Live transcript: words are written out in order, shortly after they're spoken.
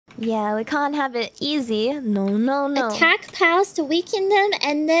Yeah, we can't have it easy. No, no, no. Attack pals to weaken them,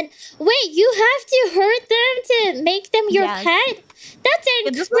 and then wait, you have to hurt them to make them your pet? That's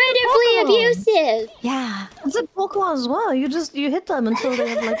incredibly abusive. Yeah. It's a Pokemon as well. You hit them until they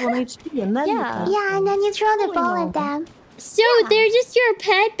have like 1 HP, and then yeah, and then you throw the ball at them. So they're just your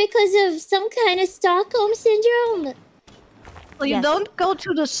pet because of some kind of Stockholm syndrome. So you don't go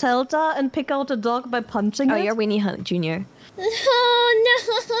to the shelter and pick out a dog by punching it? Oh, you're Weenie Hunt Jr. Oh no!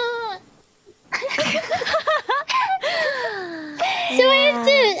 So I have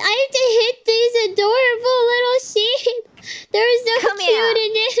to hit these adorable little sheep. They're so cute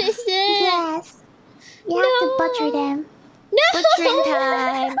and innocent. Yes. You have to butcher them. No! Butchering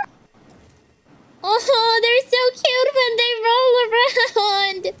time. Oh, they're so cute when they roll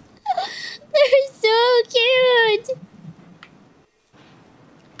around. They're so cute.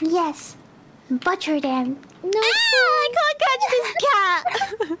 Yes. Butcher them. No. I can't catch this cat.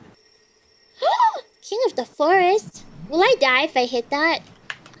 King of the forest. Will I die if I hit that?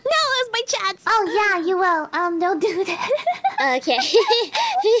 No, that's my chance. Oh yeah, you will. Don't do that. Okay.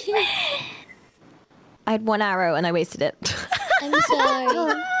 I had 1 arrow and I wasted it. I'm sorry.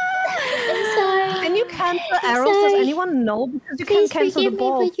 I'm sorry. Can you cancel arrows? Does anyone know? Because you Please can cancel the forgive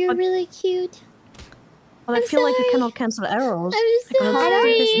ball. me, but you're really cute. But I feel like you cannot cancel arrows. I'm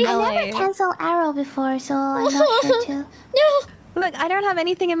sorry. I never canceled arrow before, so I'm not sure too. No. Look, I don't have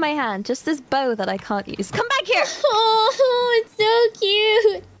anything in my hand. Just this bow that I can't use. Come back here. Oh, it's so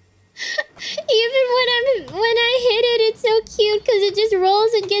cute. Even when I hit it, it's so cute because it just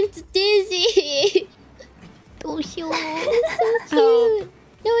rolls and gets dizzy. Oh, cute. It's so cute.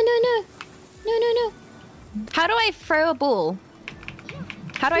 No. How do I throw a ball?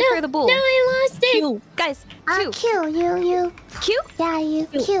 How do I throw the ball? No, I lost it. Q. Guys, Q. Q, you. Q? Yeah, you.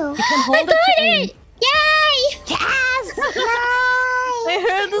 Q. You can hold I it got to aim. it. Yay! Yes! I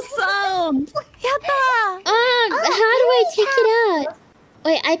heard the sound. Yatta! How do I take it out?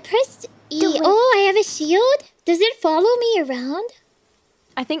 Wait, I pressed E. Oh, I have a shield? Does it follow me around?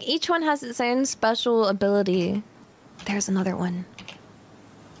 I think each one has its own special ability. There's another one.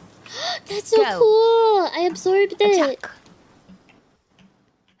 That's so cool. I absorbed it. Attack.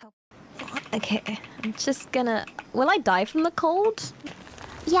 Okay, I'm just gonna... Will I die from the cold?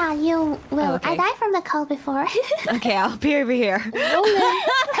 Yeah, you will. Oh, okay. I died from the cold before. Okay, I'll be over here. Help! On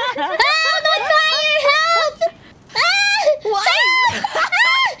fire! Help! What?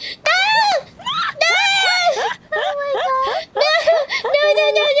 No! Oh my god! No!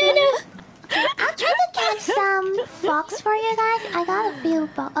 I'll try to catch some fox for you guys. I got a few.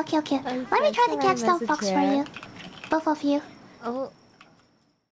 Okay. Let me try to catch some fox for you. Both of you. Oh.